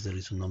 So that's the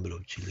reason number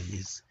of children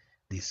is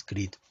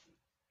discrete.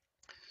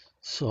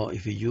 So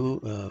if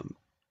you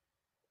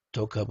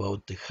talk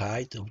about the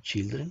height of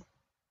children,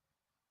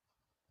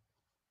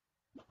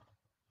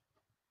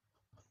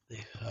 the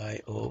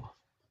height of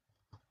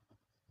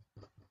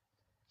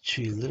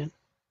children,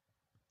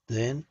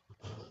 then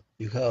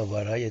you have a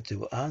variety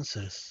of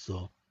answers.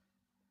 So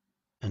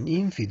an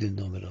infinite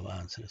number of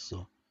answers.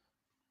 So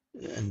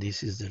and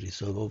this is the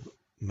result of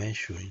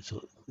measuring.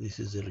 So this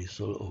is the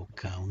result of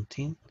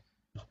counting,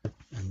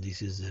 and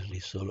this is the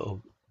result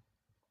of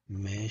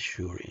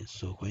measuring.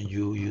 So when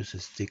you use a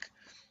stick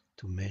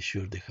to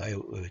measure the height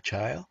of a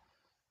child,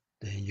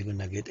 then you're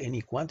gonna get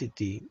any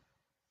quantity.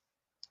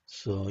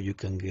 So you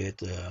can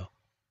get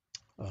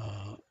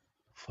 5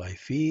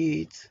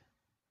 feet,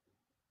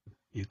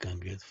 you can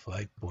get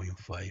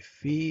 5.5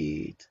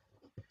 feet,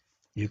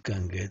 you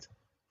can get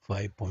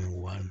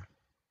 5.1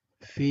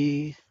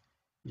 feet,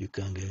 you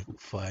can get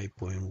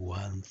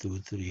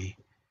 5.123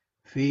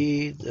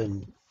 feet,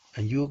 and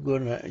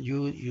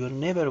you're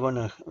never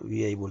gonna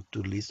be able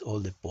to list all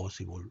the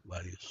possible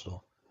values.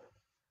 So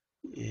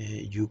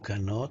you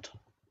cannot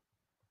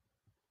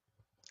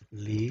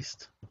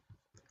list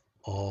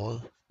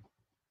all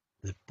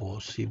the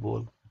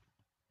possible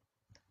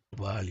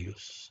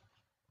values.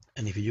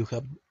 And if you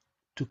have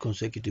two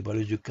consecutive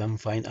values, you can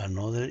find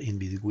another in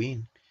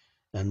between,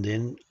 and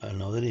then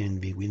another in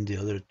between the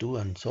other two,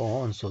 and so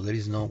on. So there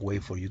is no way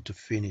for you to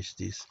finish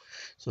this.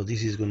 So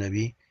this is going to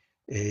be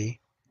a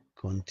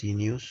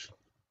continuous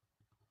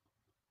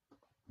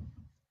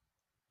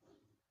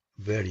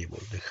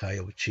variable, the height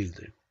of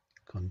children,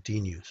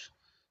 continuous.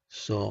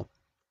 So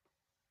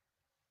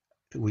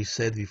we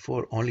said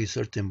before, only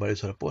certain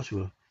values are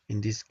possible. In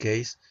this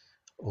case,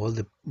 all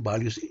the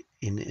values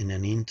in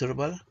an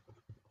interval,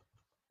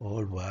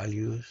 all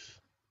values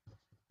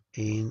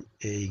in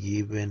a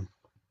given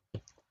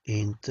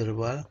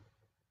interval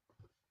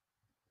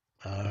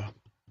are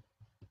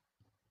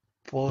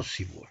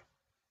possible.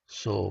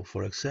 So,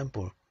 for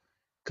example,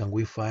 can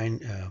we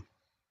find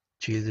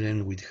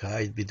children with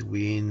height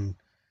between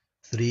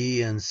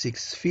 3 and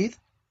 6 feet?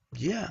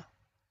 Yeah.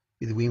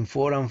 Between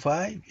 4 and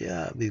 5?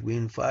 Yeah.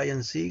 Between 5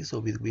 and 6,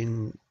 or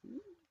between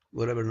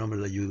whatever number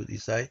that you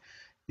decide,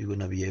 you're going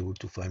to be able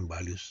to find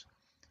values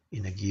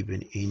in a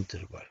given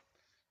interval.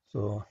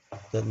 So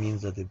that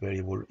means that the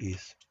variable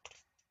is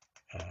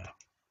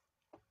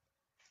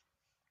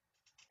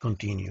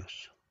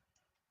continuous.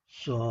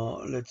 So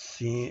let's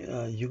see,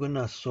 you're going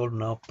to solve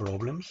now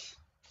problems,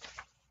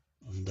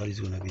 and that is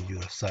going to be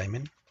your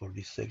assignment for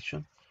this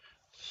section.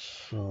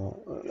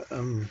 So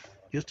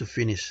just to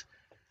finish,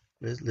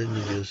 let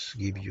me just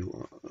give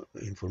you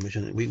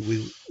information.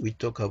 We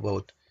talk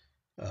about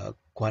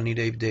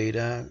quantitative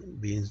data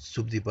being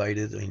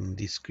subdivided in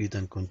discrete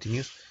and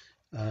continuous.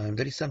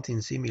 There is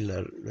something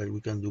similar that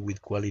we can do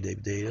with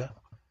qualitative data.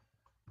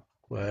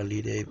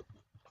 Qualitative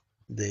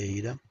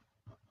data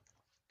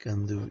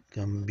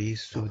can be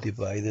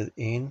subdivided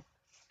in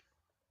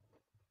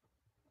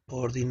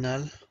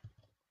ordinal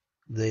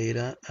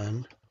data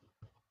and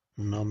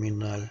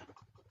nominal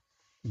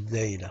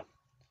data.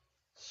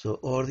 So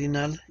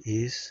ordinal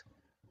is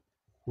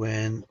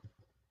when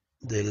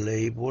the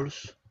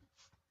labels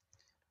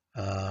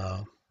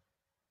have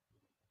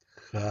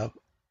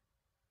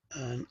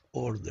an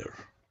order.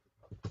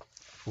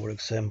 For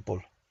example,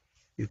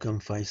 you can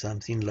find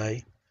something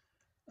like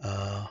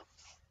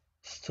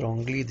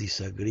strongly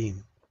disagree.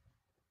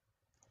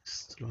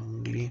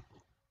 Strongly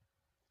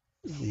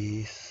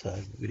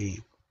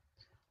disagree.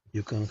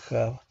 You can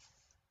have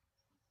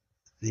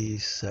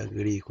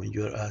disagree when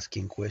you're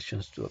asking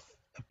questions to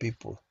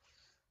people,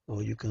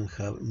 or you can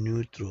have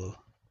neutral,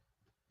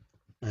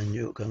 and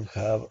you can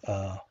have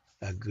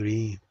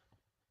agree,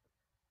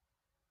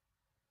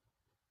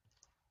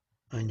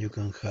 and you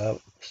can have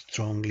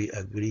strongly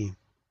agree.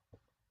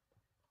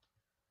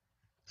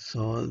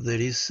 So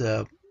there is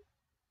an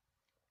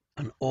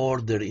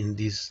order in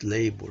these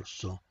labels.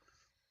 So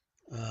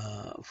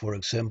for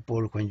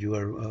example, when you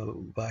are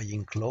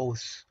buying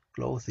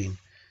clothing,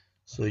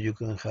 so you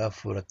can have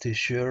for a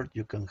t-shirt,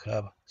 you can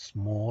have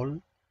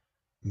small,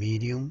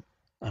 medium,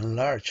 and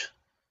large.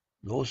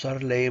 Those are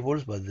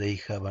labels, but they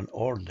have an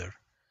order.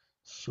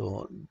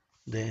 So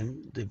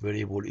then the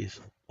variable is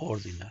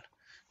ordinal.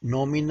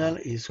 Nominal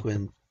is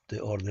when the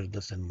order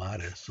doesn't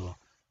matter. So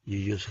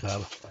you just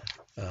have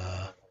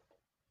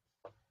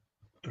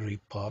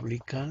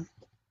Republican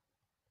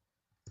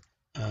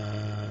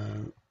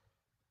and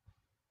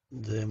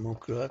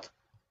Democrat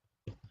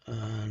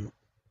and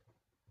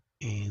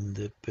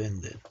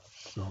independent.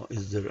 So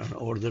is there an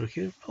order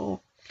here?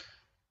 No.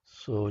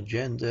 So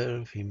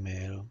gender,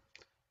 female,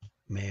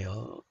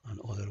 male,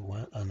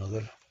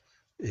 another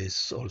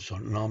is also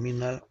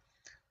nominal.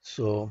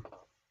 So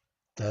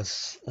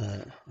that's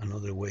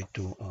another way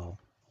to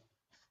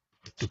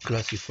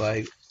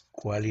classify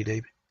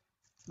qualitative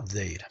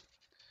data.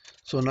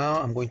 So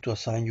now I'm going to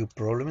assign you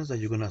problems that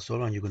you're going to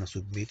solve and you're going to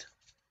submit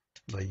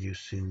by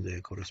using the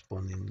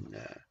corresponding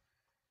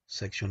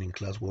section in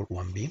classwork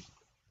 1b.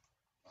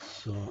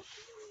 So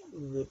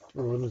the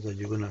problems that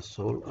you're going to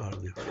solve are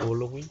the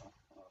following.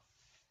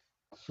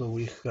 So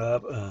we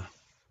have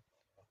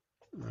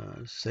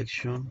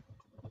section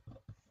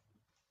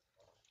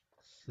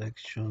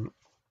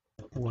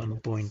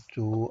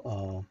 1.2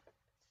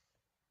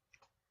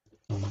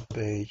 on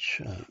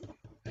page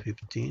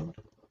 15.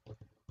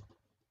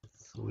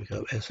 So we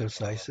have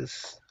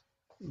exercises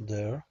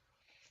there.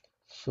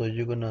 So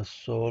you're gonna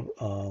solve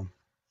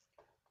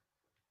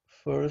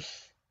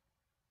first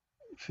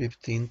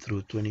 15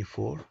 through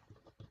 24,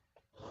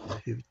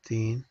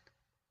 15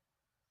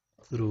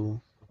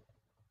 through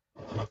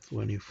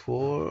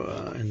 24,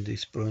 and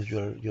these problems you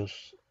are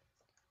just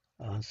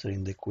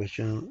answering the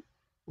question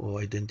or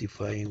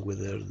identifying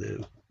whether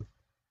the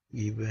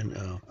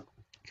given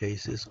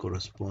cases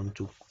correspond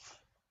to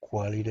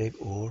qualitative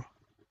or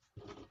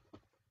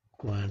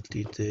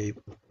quantitative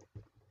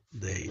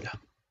data.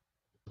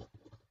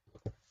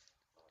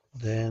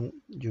 Then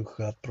you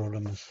have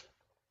problems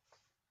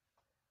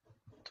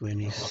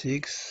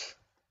 26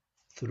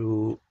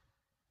 through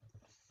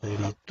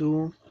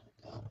 32.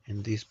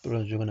 In this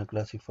problem, you're going to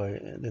classify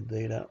the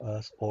data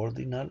as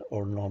ordinal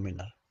or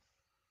nominal.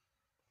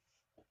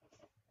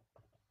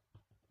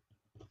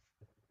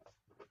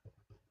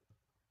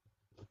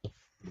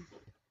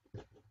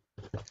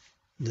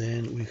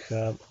 Then we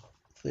have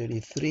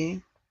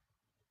 33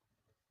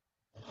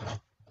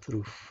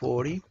 through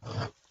 40.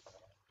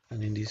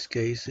 And in these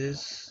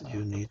cases,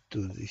 you need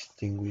to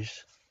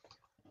distinguish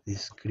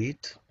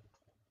discrete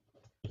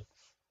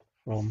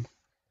from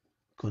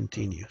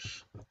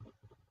continuous.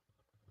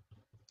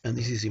 And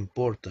this is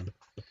important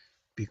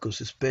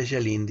because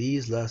especially in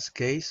this last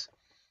case,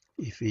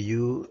 if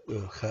you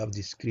have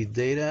discrete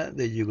data,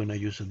 then you're going to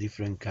use a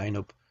different kind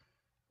of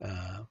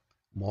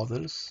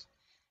models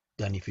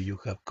than if you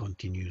have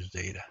continuous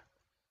data.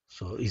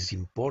 So it's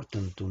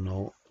important to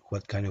know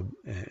what kind of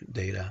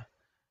data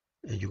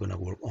you're going to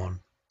work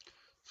on.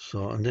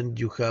 So, and then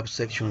you have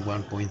section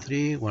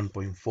 1.3,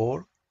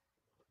 1.4.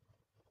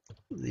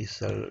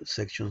 These are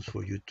sections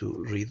for you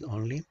to read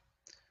only.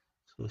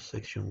 So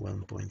section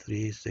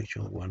 1.3,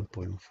 section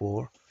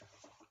 1.4.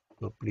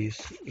 So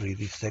please read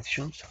these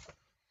sections.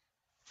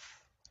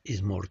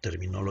 It's more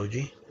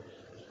terminology.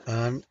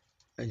 And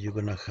you're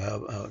going to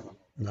have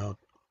now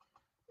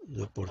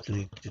the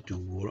opportunity to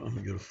work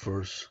on your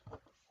first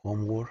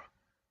homework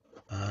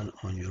and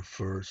on your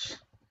first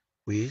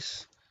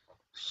quiz.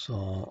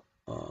 So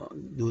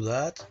do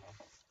that,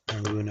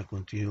 and we're going to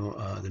continue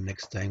the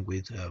next time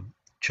with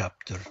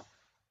chapter